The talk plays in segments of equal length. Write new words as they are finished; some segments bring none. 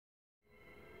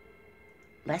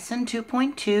Lesson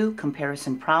 2.2,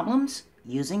 Comparison Problems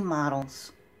Using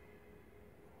Models.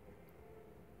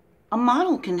 A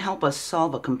model can help us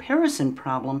solve a comparison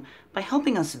problem by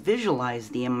helping us visualize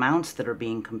the amounts that are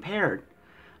being compared.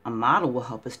 A model will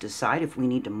help us decide if we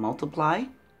need to multiply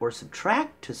or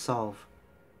subtract to solve.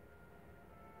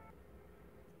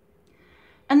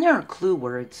 And there are clue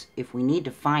words. If we need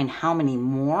to find how many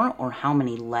more or how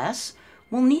many less,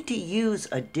 we'll need to use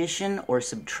addition or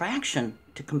subtraction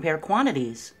to compare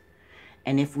quantities.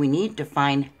 And if we need to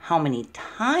find how many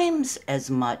times as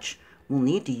much, we'll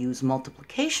need to use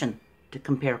multiplication to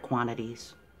compare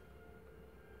quantities.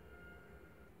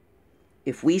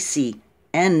 If we see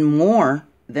n more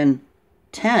than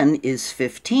 10 is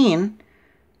 15,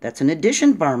 that's an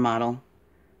addition bar model.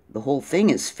 The whole thing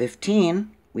is 15.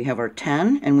 We have our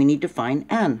 10, and we need to find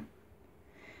n.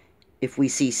 If we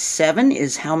see 7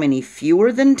 is how many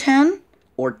fewer than 10,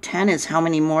 or 10 is how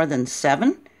many more than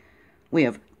 7, we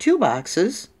have two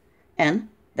boxes, and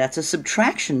that's a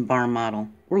subtraction bar model.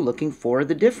 We're looking for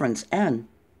the difference, n.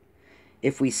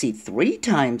 If we see 3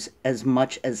 times as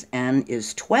much as n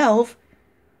is 12,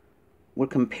 we're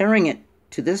comparing it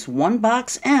to this one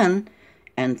box n,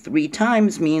 and 3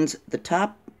 times means the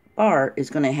top bar is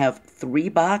going to have 3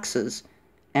 boxes,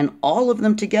 and all of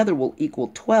them together will equal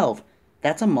 12.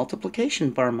 That's a multiplication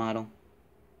bar model.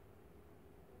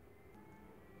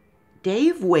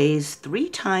 Dave weighs 3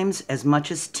 times as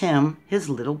much as Tim, his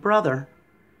little brother.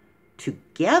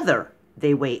 Together,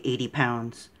 they weigh 80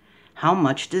 pounds. How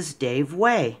much does Dave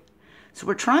weigh? So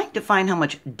we're trying to find how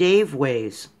much Dave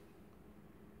weighs.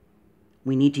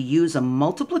 We need to use a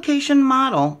multiplication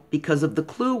model because of the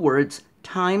clue words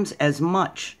times as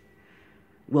much.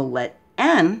 We'll let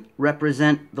n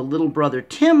represent the little brother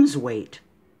Tim's weight.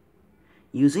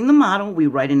 Using the model, we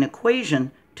write an equation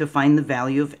to find the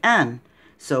value of n.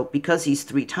 So because he's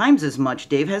 3 times as much,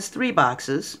 Dave has 3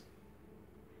 boxes,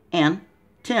 and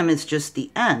Tim is just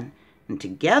the n. And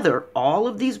together, all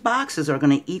of these boxes are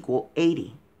going to equal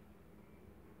 80.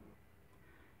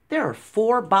 There are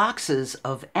 4 boxes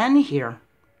of n here.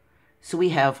 So we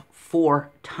have 4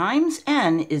 times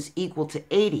n is equal to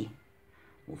 80.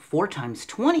 Well, 4 times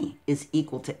 20 is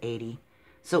equal to 80.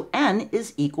 So n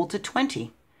is equal to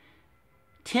 20.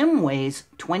 Tim weighs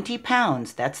 20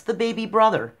 pounds. That's the baby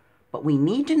brother. But we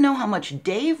need to know how much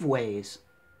Dave weighs.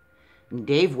 And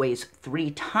Dave weighs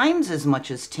 3 times as much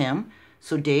as Tim,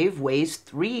 so Dave weighs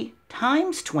 3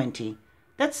 times 20.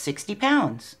 That's 60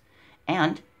 pounds.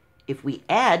 And if we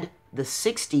add the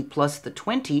 60 plus the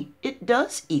 20, it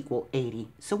does equal 80.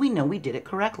 So we know we did it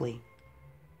correctly.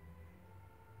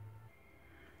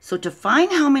 So to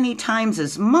find how many times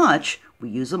as much, we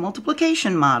use a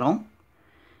multiplication model.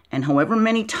 And however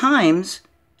many times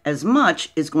as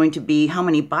much is going to be how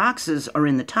many boxes are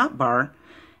in the top bar,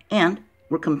 and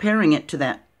we're comparing it to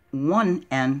that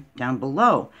 1n down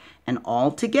below. And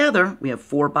all together, we have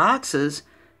 4 boxes.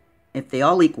 If they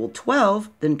all equal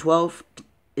 12, then 12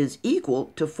 is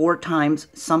equal to 4 times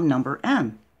some number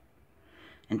n.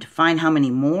 And to find how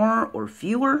many more or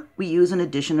fewer, we use an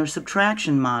addition or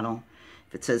subtraction model.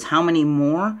 If it says how many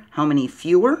more, how many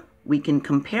fewer, we can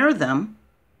compare them.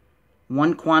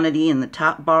 One quantity in the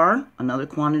top bar, another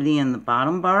quantity in the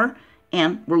bottom bar,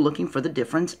 and we're looking for the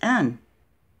difference n.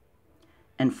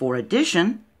 And for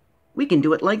addition, we can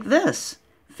do it like this.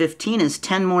 15 is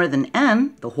 10 more than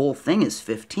n. The whole thing is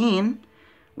 15.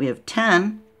 We have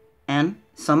 10 and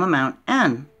some amount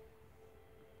n.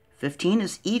 15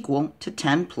 is equal to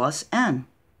 10 plus n.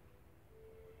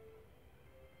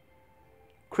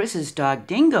 Chris's dog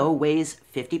Dingo weighs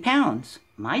 50 pounds.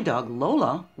 My dog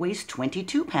Lola weighs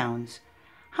 22 pounds.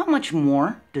 How much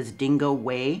more does Dingo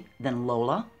weigh than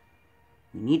Lola?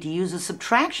 We need to use a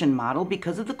subtraction model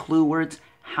because of the clue words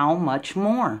how much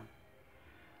more.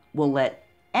 We'll let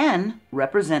n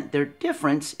represent their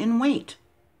difference in weight.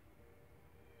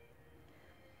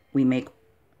 We make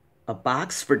a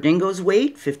box for Dingo's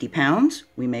weight, 50 pounds.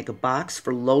 We make a box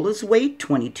for Lola's weight,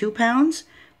 22 pounds.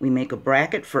 We make a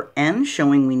bracket for n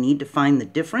showing we need to find the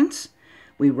difference.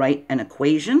 We write an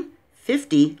equation.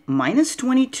 50 minus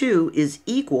 22 is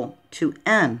equal to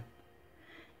n.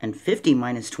 And 50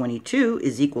 minus 22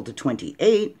 is equal to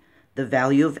 28. The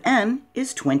value of n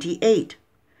is 28.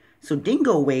 So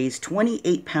Dingo weighs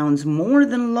 28 pounds more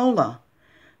than Lola.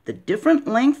 The different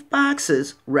length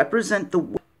boxes represent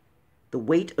the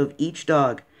weight of each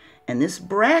dog. And this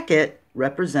bracket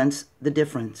represents the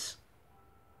difference.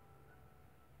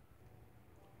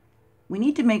 We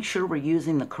need to make sure we're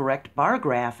using the correct bar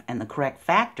graph and the correct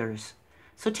factors.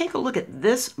 So take a look at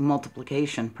this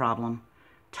multiplication problem.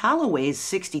 Tala weighs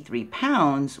 63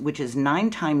 pounds, which is 9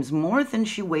 times more than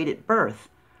she weighed at birth.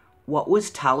 what was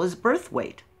Tala's birth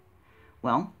weight?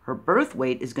 Well, her birth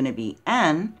weight is going to be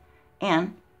N,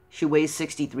 and she weighs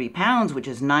 63 pounds, which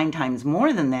is 9 times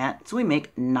more than that, so we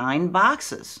make 9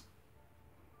 boxes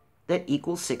that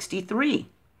equal 63.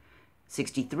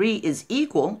 63 is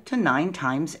equal to 9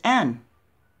 times N.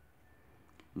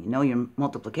 You know your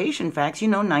multiplication facts. You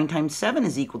know 9 times 7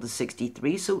 is equal to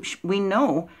 63, so we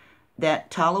know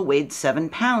that Tala weighed 7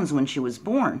 pounds when she was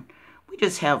born. We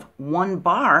just have one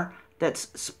bar that's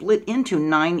split into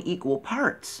 9 equal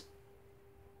parts.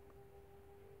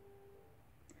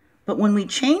 But when we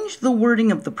change the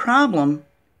wording of the problem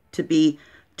to be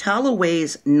Tala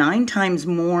weighs 9 times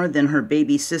more than her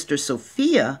baby sister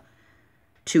Sophia,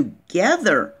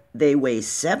 together they weigh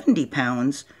 70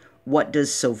 pounds, what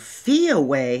does Sophia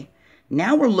weigh?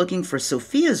 Now we're looking for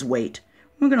Sophia's weight.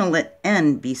 We're going to let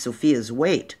N be Sophia's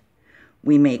weight.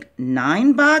 We make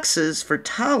 9 boxes for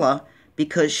Tala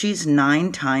because she's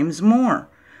 9 times more.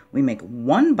 We make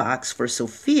 1 box for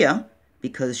Sophia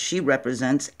because she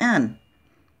represents N.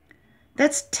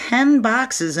 That's 10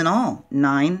 boxes in all,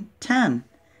 9, 10.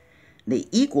 They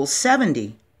equal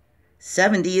 70.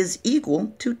 70 is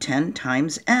equal to 10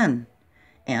 times N.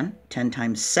 And 10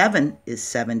 times 7 is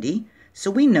 70, so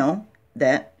we know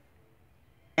that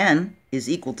N is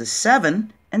equal to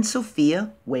 7, and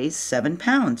Sophia weighs 7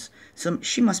 pounds. So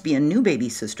she must be a new baby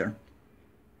sister.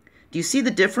 Do you see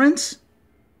the difference?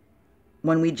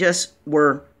 When we just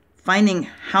were finding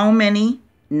how many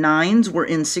 9s were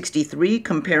in 63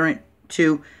 comparing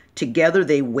to together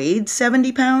they weighed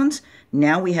 70 pounds,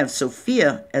 now we have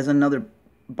Sophia as another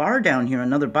bar down here,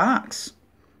 another box.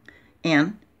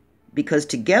 And because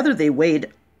together they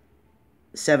weighed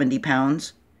 70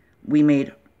 pounds, we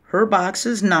made her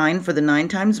boxes 9 for the 9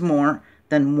 times more,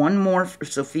 then 1 more for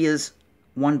Sophia's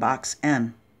 1 box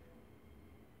N.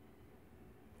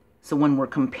 So when we're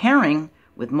comparing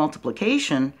with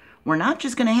multiplication, we're not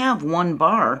just going to have 1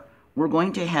 bar, we're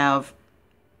going to have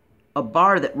a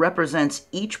bar that represents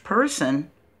each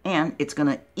person, and it's going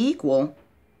to equal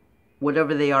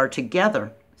whatever they are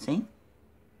together. See?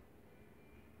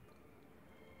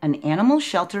 An animal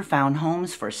shelter found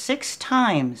homes for 6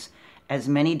 times as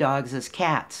many dogs as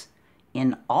cats.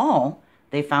 In all,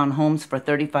 they found homes for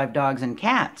 35 dogs and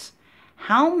cats.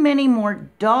 How many more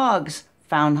dogs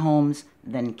found homes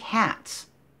than cats?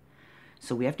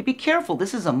 So we have to be careful.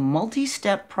 This is a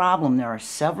multi-step problem. There are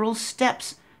several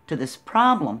steps to this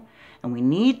problem, and we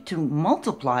need to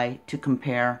multiply to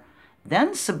compare,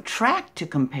 then subtract to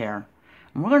compare.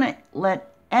 And we're going to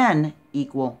let N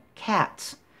equal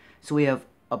cats. So we have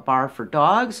a bar for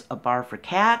dogs, a bar for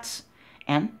cats,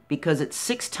 and because it's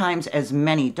 6 times as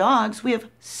many dogs, we have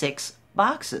 6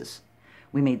 boxes.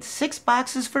 We made 6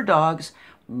 boxes for dogs,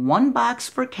 1 box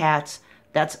for cats.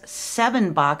 That's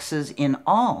 7 boxes in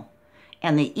all,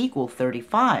 and they equal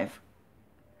 35.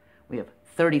 We have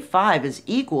 35 is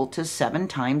equal to 7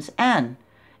 times N,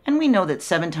 and we know that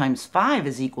 7 times 5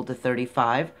 is equal to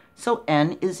 35, so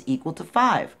N is equal to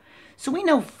 5. So we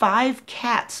know 5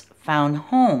 cats found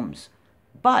homes,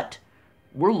 but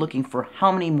we're looking for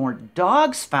how many more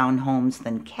dogs found homes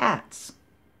than cats.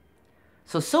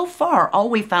 So far, all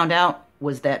we found out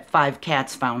was that 5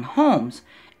 cats found homes,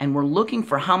 and we're looking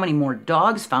for how many more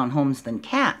dogs found homes than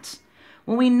cats.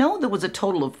 Well, we know there was a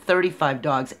total of 35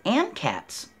 dogs and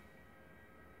cats.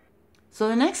 So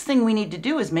the next thing we need to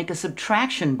do is make a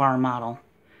subtraction bar model.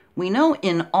 We know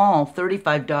in all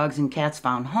 35 dogs and cats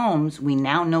found homes. We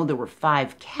now know there were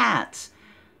 5 cats.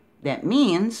 That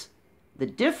means the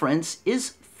difference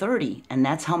is 30, and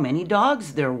that's how many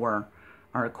dogs there were.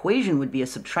 Our equation would be a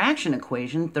subtraction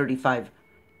equation. 35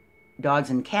 dogs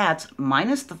and cats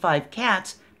minus the 5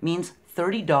 cats means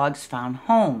 30 dogs found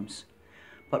homes.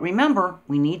 But remember,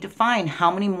 we need to find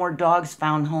how many more dogs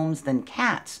found homes than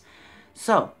cats.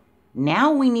 So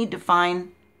now we need to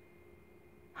find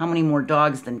how many more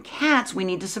dogs than cats. We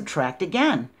need to subtract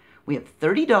again. We have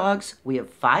 30 dogs, we have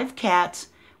 5 cats.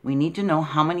 We need to know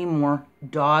how many more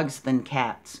dogs than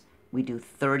cats. We do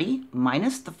 30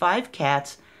 minus the 5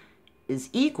 cats is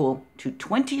equal to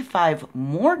 25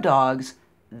 more dogs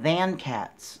than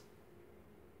cats.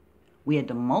 We had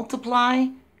to multiply,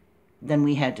 then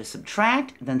we had to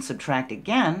subtract, then subtract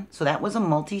again. So that was a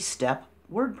multi-step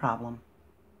word problem.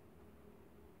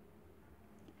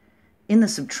 In the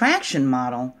subtraction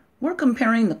model, we're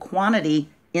comparing the quantity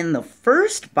in the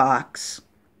first box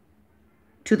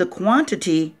to the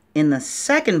quantity in the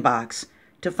second box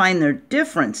to find their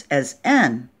difference as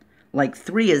N, like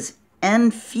 3 is N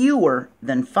fewer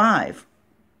than 5.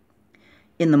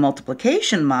 In the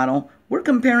multiplication model, we're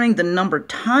comparing the number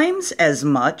times as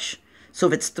much. So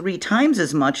if it's 3 times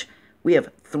as much, we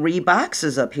have 3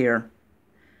 boxes up here.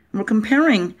 We're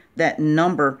comparing that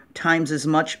number times as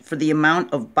much for the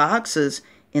amount of boxes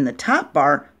in the top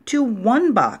bar to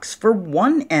one box for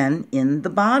one n in the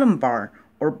bottom bar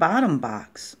or bottom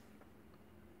box.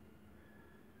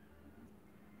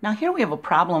 Now here we have a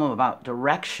problem about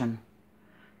direction.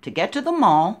 To get to the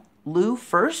mall, Lou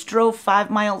first drove 5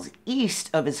 miles east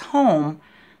of his home,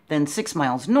 then 6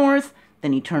 miles north,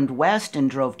 then he turned west and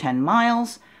drove 10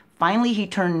 miles. Finally, he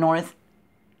turned north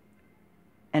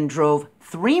and drove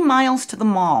 3 miles to the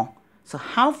mall. So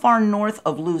how far north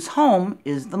of Lou's home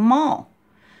is the mall?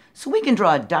 So we can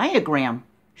draw a diagram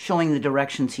showing the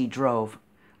directions he drove.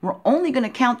 We're only going to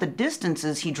count the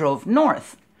distances he drove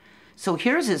north. So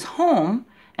here's his home,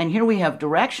 and here we have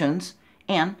directions,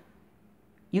 and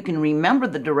you can remember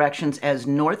the directions as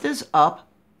north is up,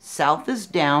 south is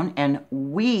down, and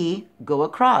we go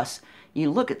across. You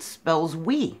look, it spells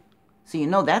we. So you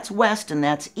know that's west and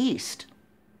that's east.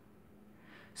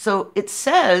 So it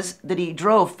says that he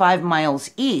drove 5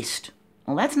 miles east.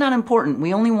 Well, that's not important.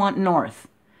 We only want north.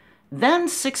 Then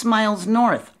 6 miles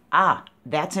north. Ah,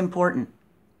 that's important.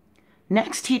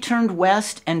 Next, he turned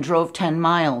west and drove 10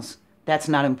 miles. That's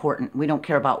not important. We don't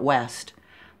care about west.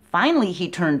 Finally, he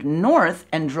turned north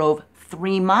and drove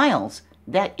 3 miles.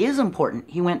 That is important.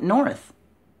 He went north.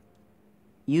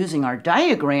 Using our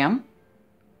diagram,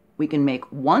 we can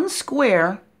make one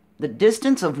square. The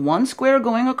distance of one square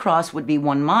going across would be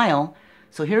 1 mile.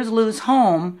 So here's Lou's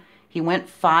home. He went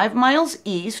 5 miles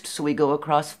east, so we go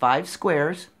across 5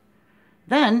 squares.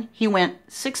 Then he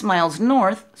went 6 miles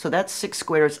north, so that's 6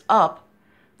 squares up.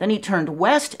 Then he turned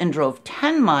west and drove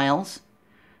 10 miles.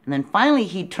 And then finally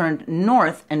he turned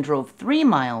north and drove 3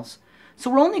 miles. So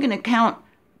we're only going to count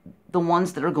the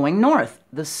ones that are going north,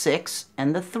 the 6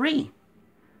 and the 3.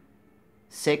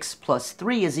 6 plus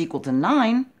 3 is equal to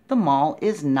 9. The mall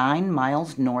is 9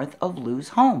 miles north of Lou's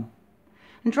home.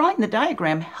 And drawing the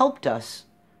diagram helped us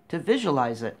to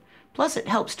visualize it. Plus it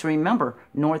helps to remember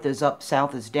north is up,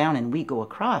 south is down, and we go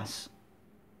across.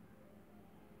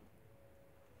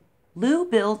 Lou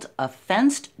built a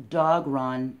fenced dog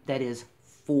run that is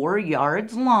 4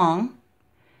 yards long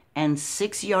and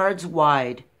 6 yards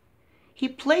wide. He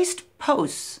placed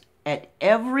posts at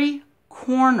every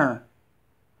corner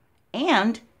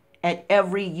and at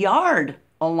every yard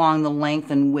along the length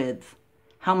and width.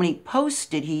 How many posts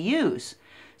did he use?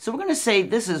 So we're going to say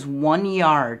this is 1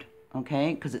 yard,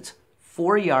 okay, because it's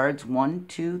 4 yards, 1,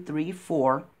 2, 3,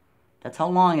 4. That's how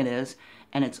long it is.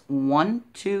 And it's 1,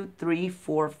 2, 3,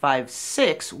 4, 5,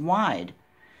 6 wide.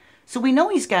 So we know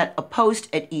he's got a post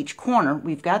at each corner.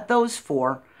 We've got those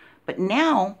 4. But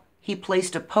now he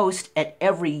placed a post at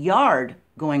every yard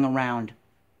going around.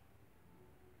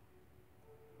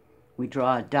 We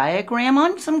draw a diagram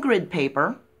on some grid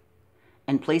paper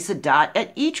and place a dot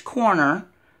at each corner.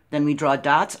 Then we draw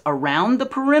dots around the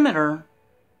perimeter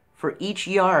for each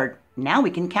yard. Now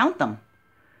we can count them.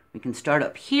 We can start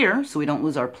up here so we don't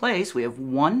lose our place. We have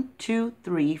 1, 2,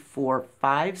 3, 4,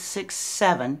 5, 6,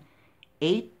 7,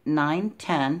 8, 9,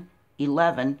 10,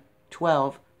 11,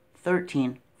 12,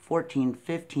 13, 14,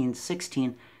 15,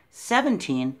 16,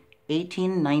 17,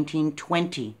 18, 19,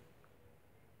 20.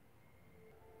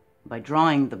 By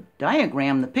drawing the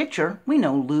diagram, the picture, we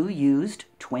know Lou used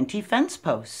 20 fence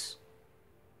posts.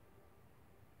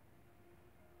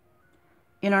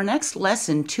 In our next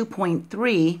lesson,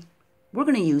 2.3, we're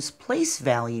going to use place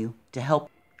value to help.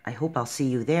 I hope I'll see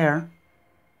you there.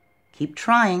 Keep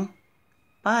trying.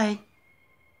 Bye.